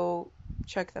definitely go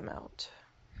check them out.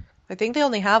 I think they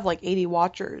only have like 80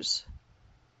 watchers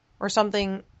or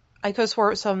something. I could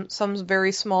swear some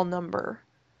very small number.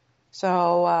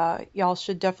 So y'all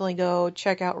should definitely go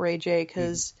check out Ray J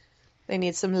because they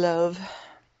need some love.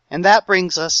 And that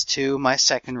brings us to my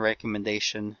second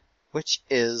recommendation, which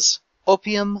is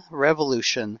Opium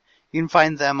Revolution. You can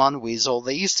find them on Weasel.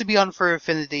 They used to be on Fur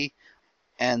Affinity,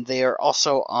 and they are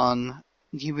also on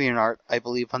DeviantArt, I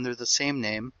believe, under the same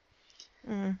name.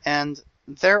 And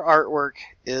their artwork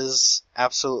is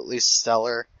absolutely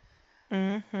stellar.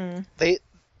 Mm-hmm.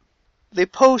 They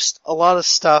post a lot of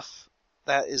stuff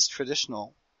that is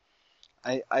traditional.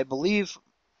 I believe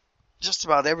just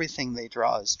about everything they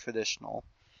draw is traditional.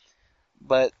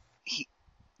 But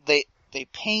they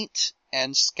paint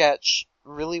and sketch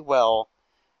really well.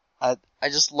 I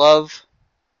just love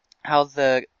how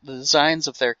the designs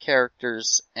of their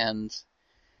characters and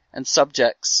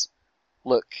subjects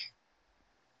look.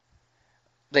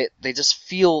 They just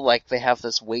feel like they have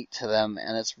this weight to them,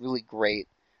 and it's really great.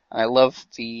 And I love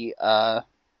the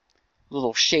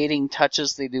little shading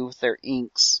touches they do with their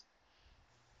inks.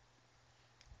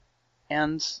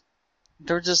 And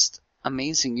they're just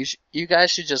amazing. You guys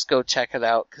should just go check it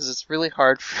out, because it's really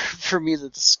hard for me to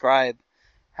describe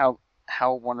how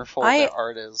wonderful their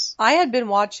art is. I had been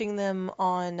watching them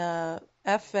on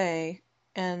FA,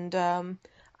 and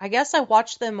I guess I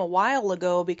watched them a while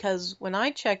ago because when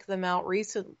I checked them out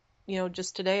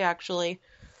just today actually,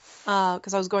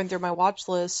 because I was going through my watch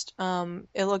list,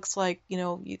 it looks like,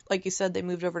 like you said, they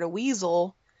moved over to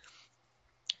Weasel.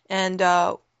 And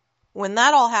when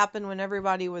that all happened, when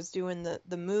everybody was doing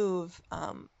the move,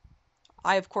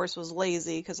 I, of course, was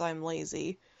lazy because I'm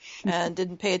lazy and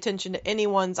didn't pay attention to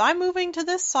anyone's "I'm moving to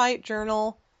this site"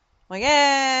 journal. I'm like,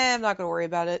 I'm not going to worry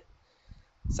about it.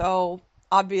 So,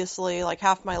 obviously, like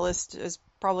half my list is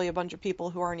probably a bunch of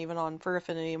people who aren't even on Fur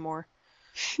Affinity anymore.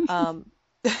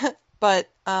 But,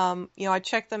 I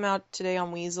checked them out today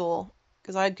on Weasel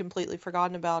because I had completely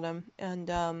forgotten about them.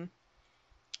 And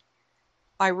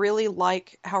I really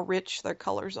like how rich their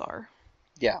colors are.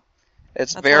 Yeah.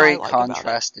 It's very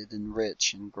contrasted and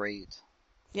rich and great.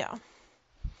 Yeah.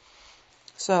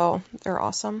 So, they're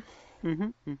awesome.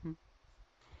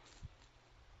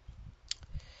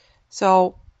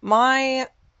 So, my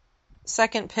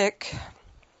second pick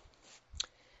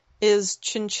is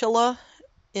Chinchilla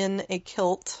in a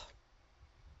Kilt.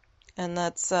 And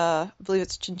that's, I believe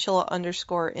it's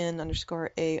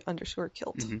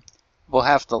chinchilla_in_a_kilt. We'll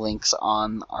have the links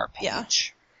on our page. Yeah.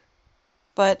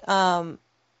 But, I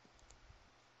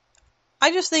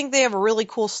just think they have a really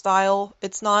cool style.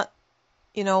 It's not,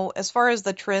 as far as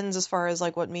the trends, as far as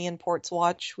like what me and Ports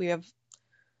watch, we have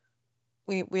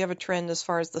a trend as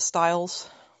far as the styles.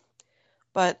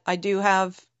 But I do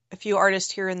have a few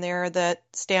artists here and there that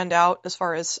stand out as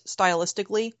far as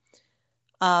stylistically.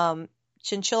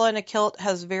 Chinchilla in a Kilt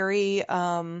has very,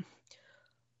 I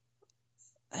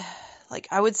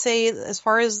would say as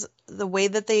far as the way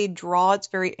that they draw, it's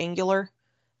very angular.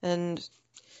 And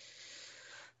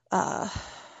I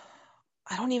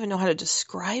don't even know how to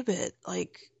describe it.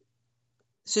 Like,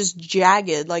 it's just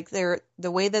jagged. Like, the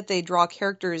way that they draw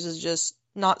characters is just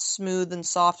not smooth and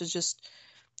soft. It's just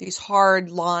these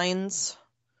hard lines,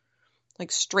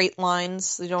 like straight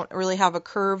lines. They don't really have a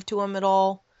curve to them at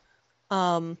all.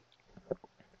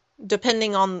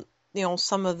 Depending on,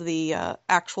 some of the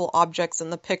actual objects in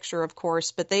the picture, of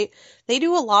course. But they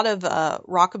do a lot of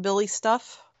rockabilly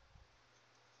stuff.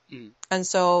 And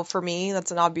so for me,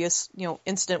 that's an obvious,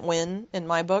 instant win in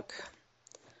my book.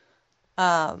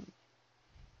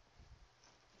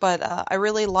 But I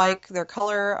really like their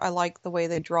color. I like the way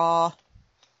they draw.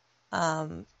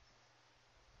 They're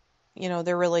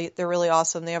really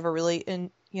awesome. They have a really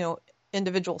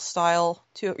individual style,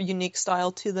 unique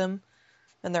style to them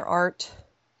and their art.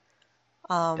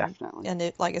 Definitely.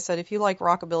 And like I said, if you like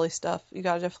rockabilly stuff, you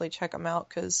gotta definitely check them out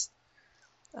because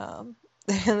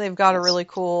they've got a really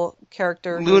cool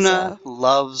character. Luna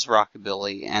loves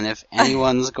rockabilly, and if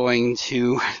anyone's going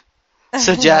to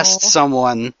suggest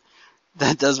someone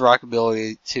that does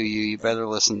rockabilly to you, you better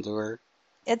listen to her.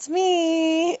 It's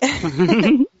me.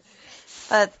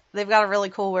 But they've got a really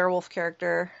cool werewolf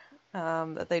character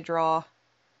that they draw,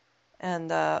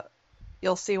 and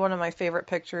you'll see one of my favorite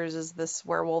pictures is this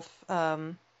werewolf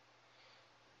kind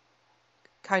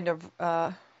of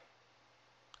oh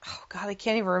god, I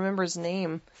can't even remember his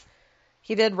name.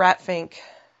 He did Ratfink,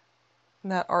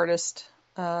 that artist.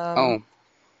 Roth?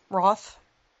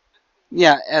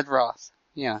 Yeah, Ed Roth.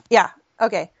 Yeah. Yeah,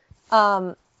 okay.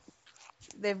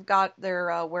 They've got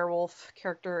their werewolf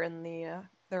character in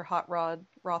their Hot Rod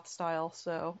Roth style,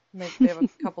 so they have a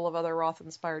couple of other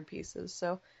Roth-inspired pieces.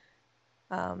 So,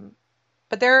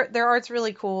 but their art's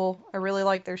really cool. I really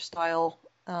like their style.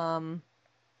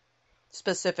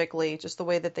 Specifically, just the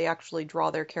way that they actually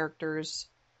draw their characters.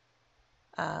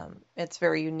 It's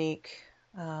very unique.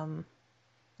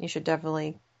 You should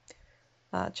definitely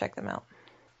check them out.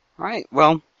 All right.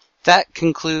 Well, that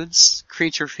concludes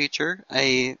Creature Feature,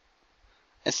 a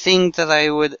thing that I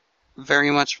would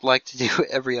very much like to do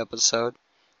every episode,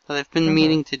 that I've been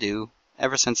meaning to do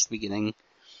ever since the beginning.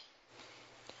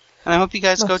 And I hope you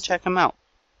guys go check them out.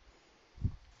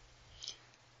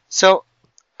 So,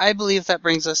 I believe that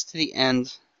brings us to the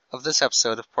end of this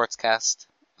episode of Portscast,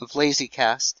 of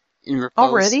LazyCast in repose.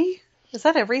 Already? Is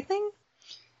that everything?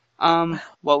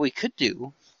 What we could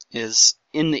do is,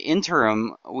 in the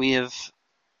interim, we've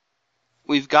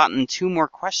gotten 2 more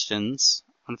questions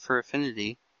on For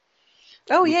Affinity.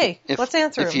 Oh, yay. Let's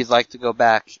answer them. If you'd like to go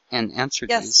back and answer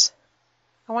these. Yes.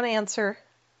 I want to answer.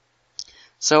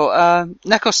 So,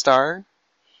 Nekostar,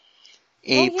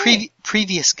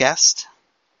 previous guest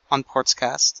on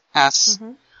Portscast, asks,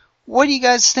 what do you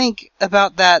guys think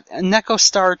about that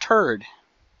Nekostar turd?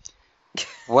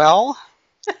 Well,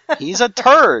 he's a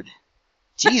turd.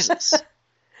 Jesus.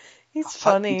 He's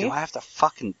funny. Do I have to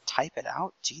fucking type it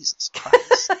out? Jesus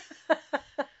Christ.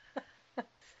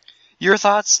 Your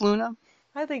thoughts, Luna?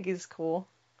 I think he's cool.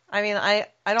 I mean, I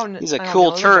don't. He's a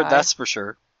cool turd, that's for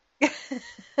sure.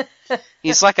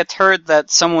 He's like a turd that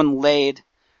someone laid,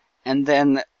 and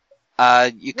then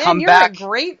you come back. You're a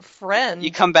great friend.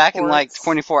 You come back in like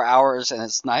 24 hours, and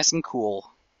it's nice and cool.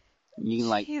 You can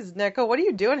like. Jeez, Neko, what are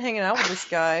you doing hanging out with this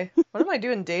guy? What am I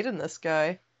doing dating this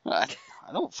guy? I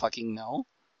don't fucking know.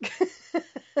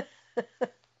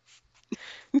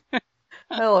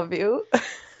 I love you.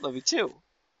 Love you too.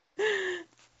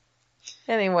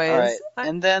 Anyways. All right.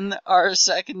 And then our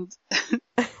second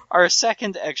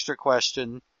extra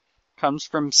question comes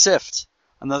from Sift,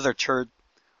 another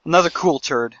cool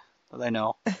turd that I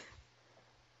know.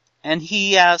 And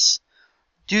he asks,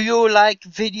 do you like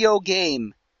video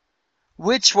game?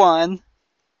 Which one?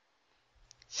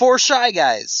 For Shy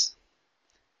Guys.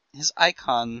 His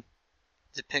icon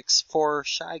depicts 4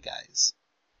 Shy Guys.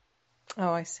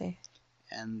 Oh, I see.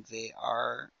 And they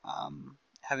are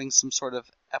having some sort of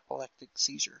epileptic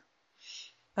seizure.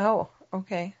 Oh,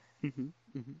 okay.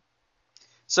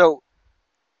 So,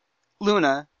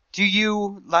 Luna, do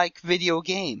you like video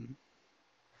game?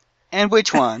 And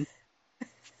which one?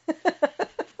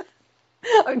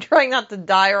 I'm trying not to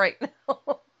die right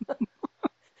now.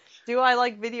 Do I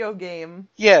like video game?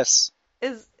 Yes.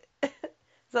 Is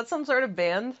that some sort of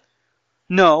band?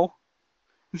 No.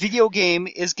 Video game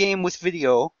is game with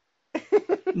video.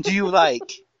 Do you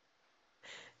like?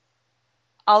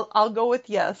 I'll go with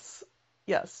yes.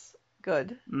 Yes.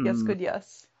 Good. Yes, good,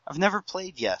 yes. I've never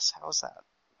played Yes. How is that?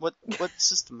 What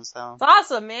system is that on? It's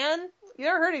awesome, man. You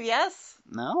never heard of Yes?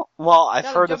 No? Well, I've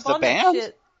heard of the band.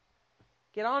 Shit.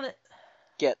 Get on it.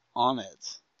 Get on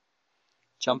it.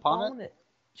 Jump on it?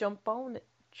 Jump on it.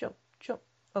 Jump.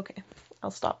 Okay,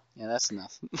 I'll stop. Yeah, that's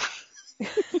enough.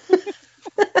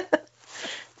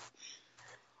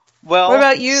 Well, what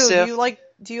about you? Sift,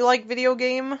 do you like video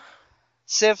game?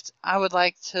 Sift, I would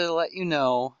like to let you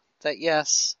know that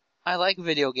yes, I like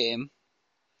video game.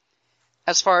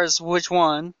 As far as which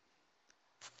one,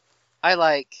 I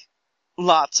like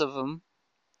lots of them.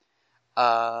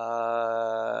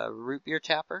 Root Beer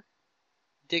Tapper,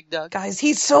 Dig Dug. Guys,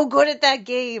 he's so good at that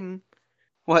game.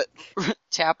 What?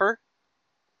 Tapper?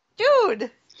 Dude,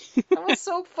 that was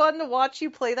so fun to watch you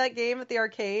play that game at the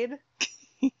arcade.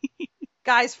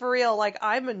 Guys, for real, like,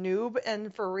 I'm a noob,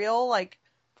 and for real, like,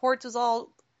 Ports is all,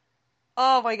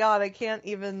 oh my god, I can't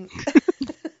even,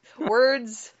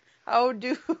 words, how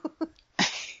do,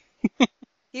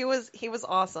 he was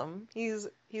awesome. He's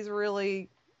really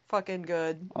fucking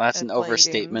good. Well, that's at an playing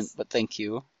overstatement, games. but thank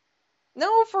you.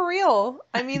 No, for real.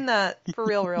 I mean that, for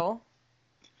real.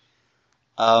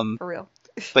 For real.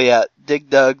 But yeah, Dig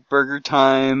Dug, Burger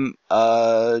Time,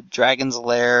 Dragon's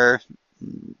Lair.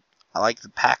 I like the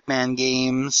Pac-Man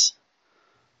games.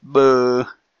 Boo.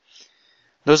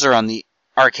 Those are on the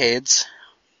arcades.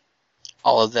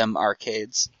 All of them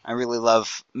arcades. I really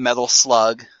love Metal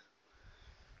Slug.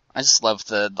 I just love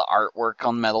the artwork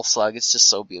on Metal Slug. It's just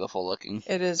so beautiful looking.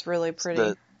 It is really pretty.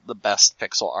 It's the best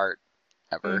pixel art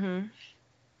ever.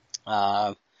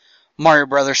 Mm-hmm. Mario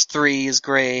Brothers 3 is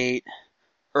great.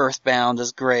 Earthbound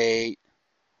is great.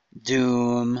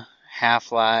 Doom,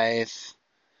 Half-Life,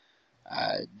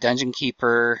 Dungeon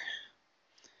Keeper,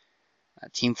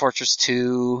 Team Fortress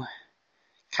 2,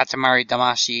 Katamari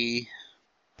Damacy.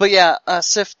 But yeah,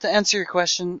 Sif, to answer your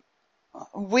question,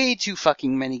 way too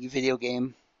fucking many video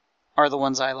game are the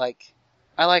ones I like.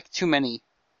 I like too many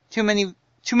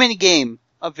game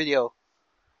of video.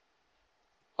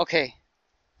 Okay.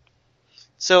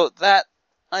 So that,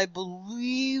 I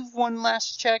believe, one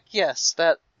last check, yes,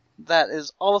 that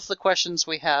is all of the questions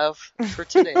we have for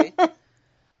today. I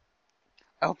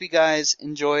hope you guys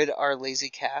enjoyed our lazy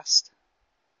cast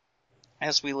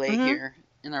as we lay here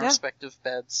in our respective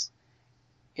beds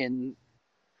in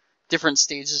different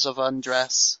stages of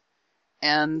undress.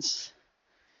 And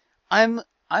I'm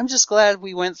just glad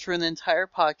we went through an entire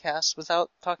podcast without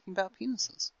talking about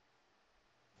penises.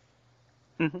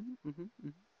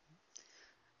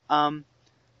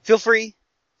 Feel free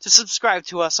to subscribe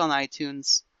to us on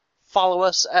iTunes. Follow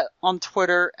us on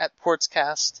Twitter at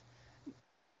Portscast.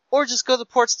 Or just go to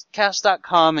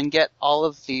portscast.com and get all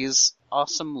of these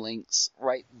awesome links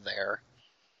right there.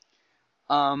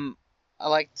 I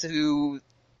like to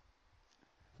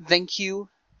thank you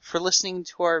for listening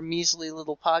to our measly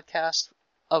little podcast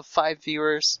of 5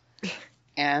 viewers.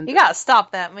 And You gotta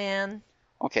stop that, man.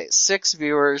 okay, 6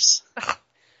 viewers.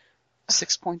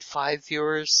 6.5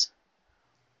 viewers.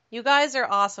 You guys are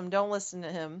awesome. Don't listen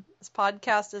to him. This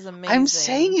podcast is amazing. I'm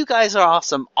saying you guys are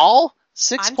awesome. All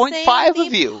 6.5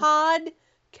 of you. The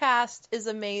podcast is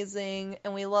amazing,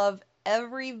 and we love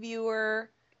every viewer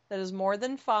that is more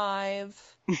than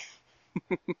 5.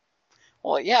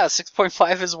 Well, yeah,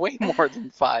 6.5 is way more than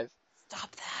 5.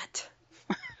 Stop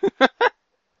that.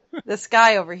 This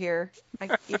guy over here,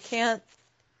 you can't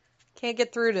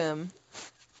get through to him.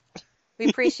 We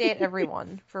appreciate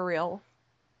everyone, for real.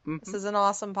 This is an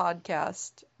awesome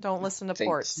podcast. Don't listen to Thanks.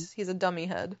 Ports. He's a dummy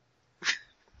head.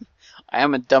 I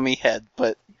am a dummy head,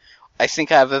 but I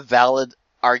think I have a valid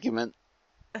argument.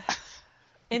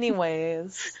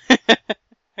 Anyways.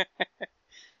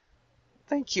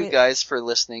 Thank you guys for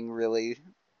listening, really.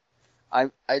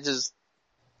 It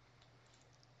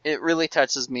really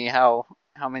touches me how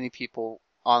many people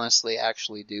honestly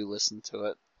actually do listen to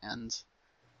it, and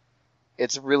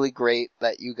it's really great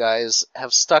that you guys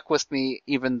have stuck with me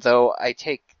even though I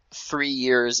take 3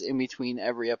 years in between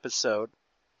every episode.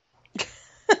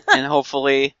 And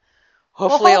hopefully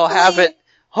I'll have it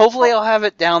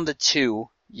down to 2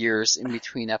 years in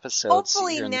between episodes.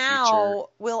 Hopefully here in now the future.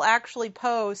 we'll actually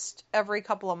post every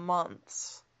couple of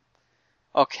months.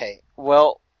 Okay,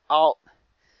 well, I'll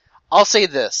say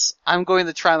this. I'm going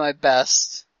to try my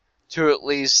best to at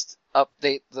least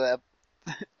update the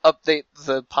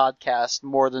podcast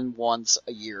more than once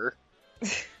a year.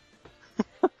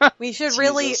 We should Jesus.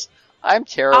 really. I'm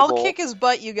terrible. I'll kick his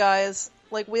butt, you guys.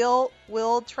 Like we'll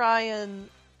try and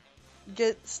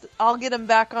I'll get him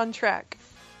back on track.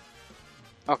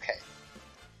 Okay.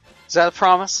 Is that a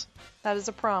promise? That is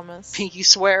a promise. Pinky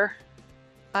swear?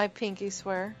 I pinky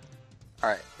swear.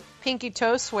 Alright. Pinky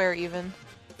toe swear even.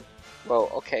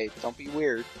 Well, okay, don't be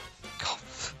weird.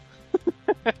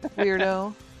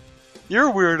 Weirdo. You're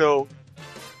a weirdo.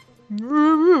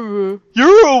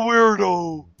 You're a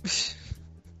weirdo.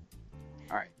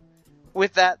 Alright.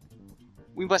 With that,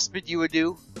 we must bid you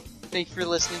adieu. Thank you for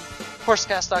listening.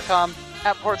 Portscast.com,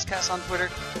 at Portscast on Twitter.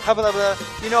 Blah, blah, blah.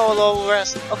 You know all the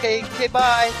rest. Okay,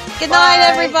 bye. Good Bye. night,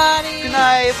 everybody. Good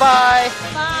night, bye.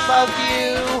 Bye. Love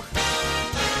you.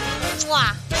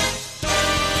 Mwah.